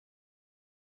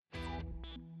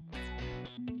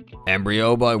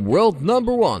Embryo by world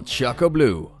number 1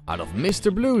 Chacco-Blue out of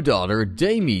Mr. Blue daughter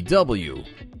Demi W.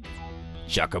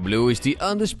 Chacco-Blue is the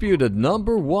undisputed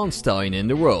number 1 stallion in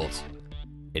the world.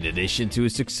 In addition to a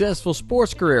successful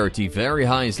sports career at the very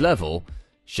highest level,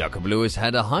 Chacco-Blue has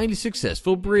had a highly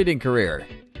successful breeding career.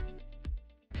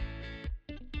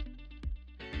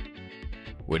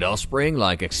 With offspring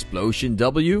like Explosion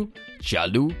W,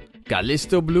 Chalu,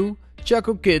 Callisto Blue,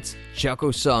 Chacco Kid,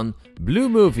 Chacco Sun, Blue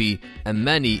Movie and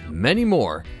many, many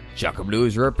more, Chacco-Blue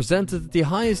is represented at the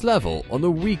highest level on a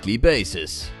weekly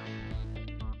basis.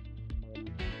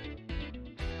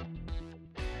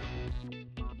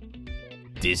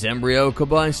 This embryo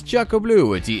combines Chacco-Blue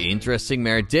with the interesting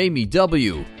mare Demi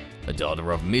W, a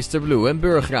daughter of Mr. Blue and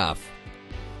Burggraaf.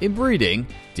 In breeding,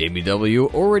 Demi W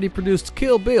already produced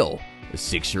Kill Bill, a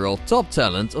 6-year-old top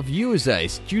talent of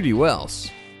USA's Judy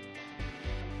Wells.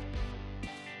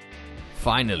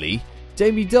 Finally,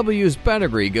 Demi W's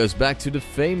pedigree goes back to the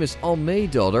famous Almay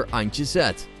daughter Antje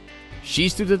Z. She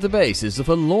stood at the basis of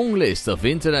a long list of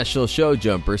international show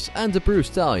jumpers and approved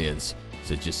stallions,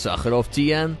 such as Sakharov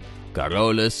TN,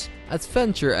 Carolus,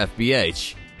 Adventure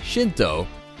FBH, Shinto,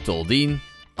 Toldin,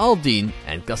 Aldin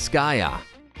and Kaskaya.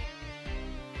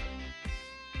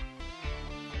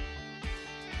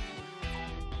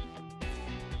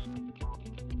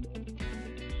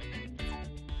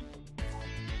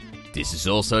 This is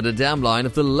also the dam line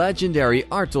of the legendary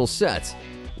Artol set,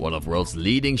 one of world's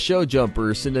leading show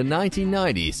jumpers in the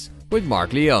 1990s with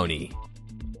Mark Leone.